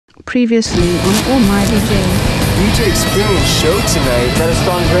Previously on All My DJ. DJ Spoon's show tonight. Got a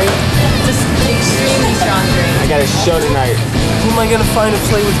strong drink? Just extremely strong drink. I got a show tonight. Who am I gonna find to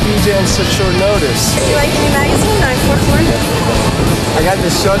play with DJ on such short notice? Do you like any magazine? 944? I got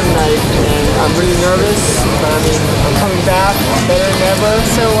this show tonight and I'm really nervous, but I mean, I'm coming back better than ever.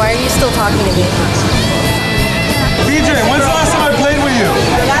 So why are you still talking to me? DJ, when's the last time I played with you?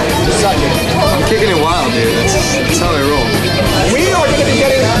 Suck it. I'm kicking it wild, dude. That's how I roll. We are gonna be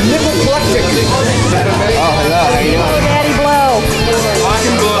getting nipple collecting. Oh, hello. How you doing? Daddy blow. I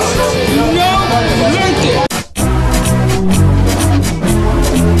can blow. No, learned it.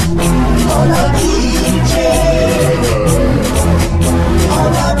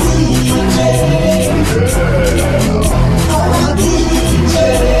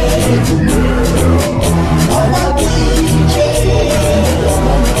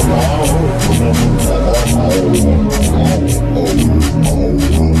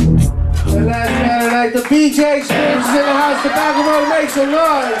 The BJ Experience is in the house. The back of row makes some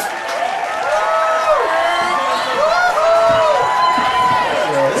noise.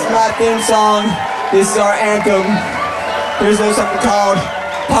 This is my theme song. This is our anthem. Here's a little something called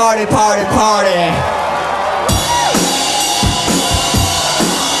Party, Party, Party.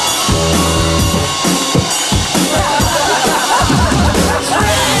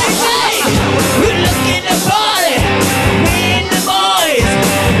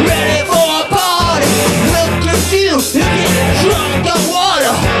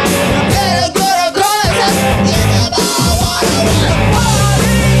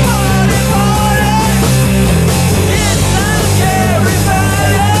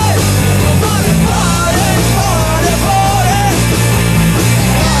 Everybody,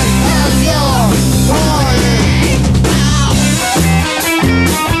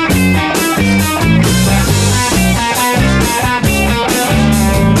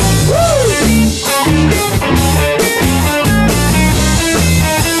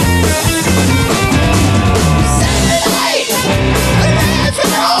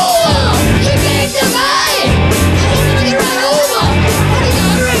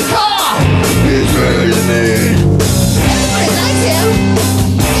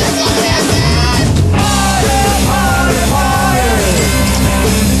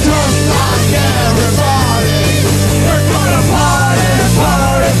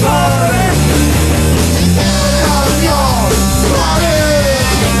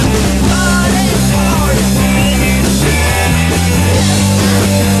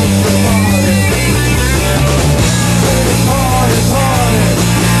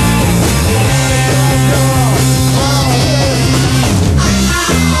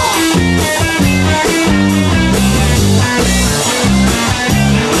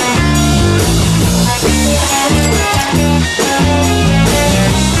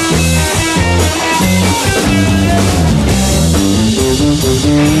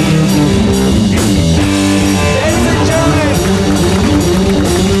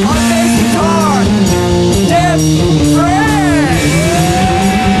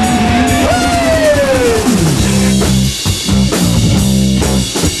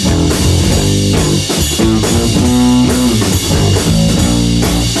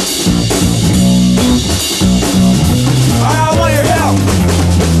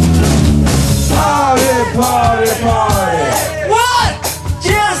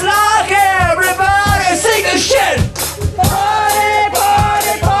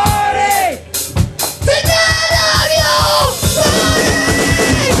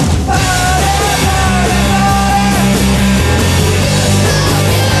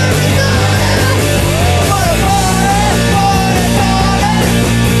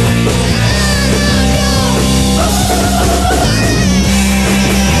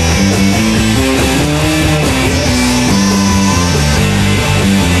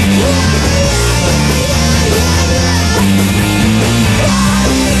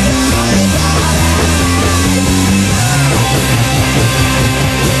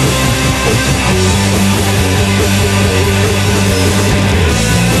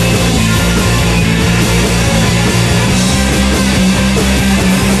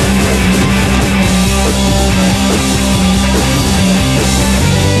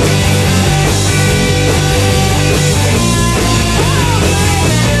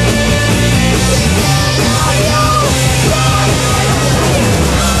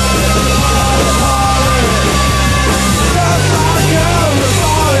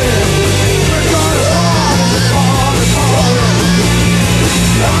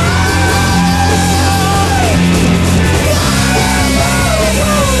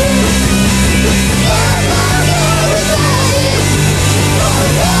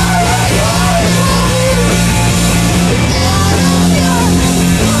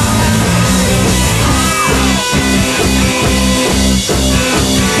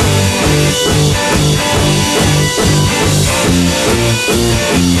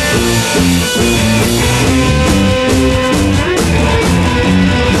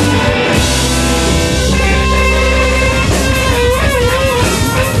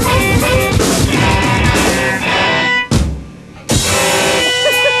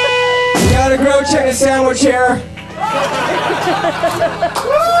 Chicken sandwich here.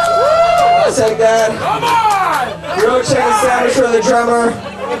 I'll take that. Come on! Grilled chicken sandwich for the drummer.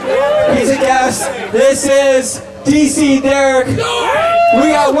 He's a guest. This is DC Derek.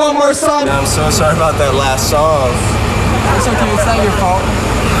 We got one more song. I'm so sorry about that last song. It's okay, it's not your fault.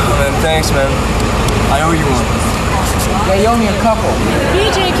 Man, thanks, man. I owe you one. Yeah, you owe me a couple.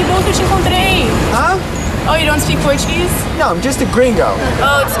 BJ, que bom que eu te encontrei. Huh? Oh, you don't speak Portuguese? No, I'm just a gringo.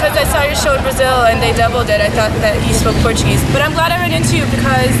 Oh, it's because I saw your show in Brazil and they doubled it. I thought that you spoke Portuguese. But I'm glad I ran into you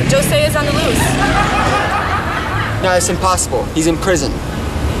because Joshea is on the loose. No, it's impossible. He's in prison.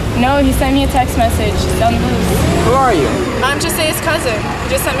 No, he sent me a text message. He's on the loose. Who are you? I'm Josea's cousin. He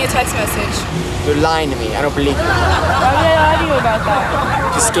just sent me a text message. You're lying to me. I don't believe you. Why would I lie to you about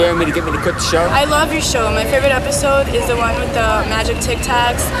that? To scare me to get me to quit the show? I love your show. My favorite episode is the one with the magic Tic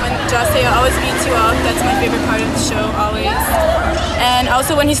Tacs. When Joshea always beats you up. That's my favorite part of the show, always. And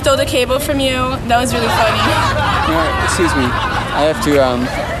also when he stole the cable from you. That was really funny. Excuse me. I have to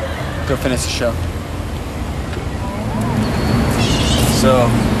go finish the show. So,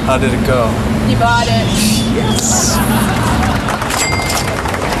 how did it go? You bought it. Yes.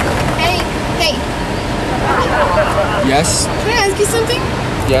 Hey, Yes. can I ask you something?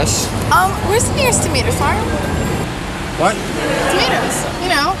 Yes. Where's the nearest tomato farm? What? Tomatoes. You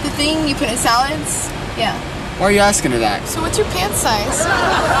know, the thing you put in salads. Yeah. Why are you asking her that? So what's your pant size?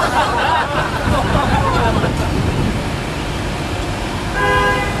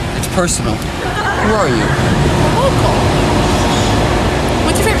 It's personal. Who are you? Local.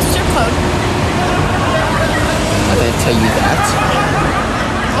 What's your favorite strip club? I didn't tell you that.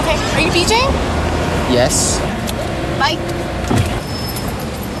 Okay, are you BJ? Yes. Bye.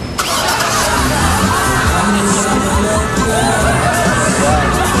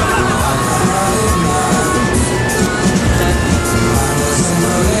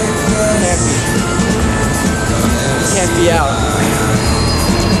 Can't be out.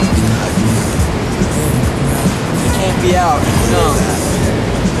 You can't be out. No.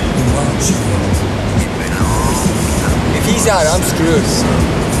 If he's out, I'm screwed.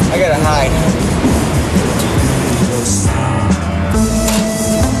 I gotta hide.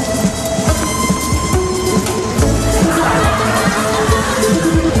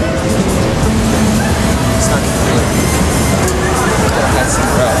 It's not good. I gotta hide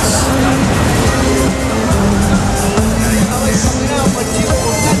somewhere else.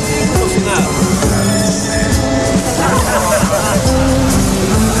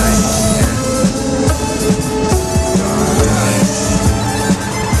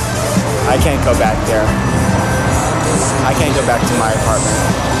 I can't go back there. I can't go back to my apartment.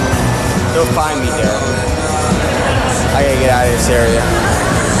 They'll find me there. I gotta get out of this area.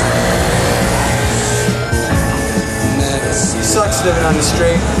 It sucks living on the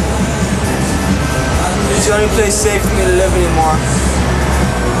street. It's the only place safe for me to live anymore.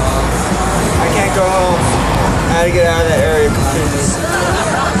 I can't go home. I gotta get out of that area completely.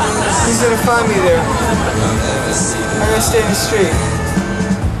 He's gonna find me there. I gotta stay in the street.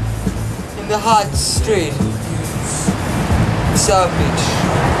 In the hot street. South Beach.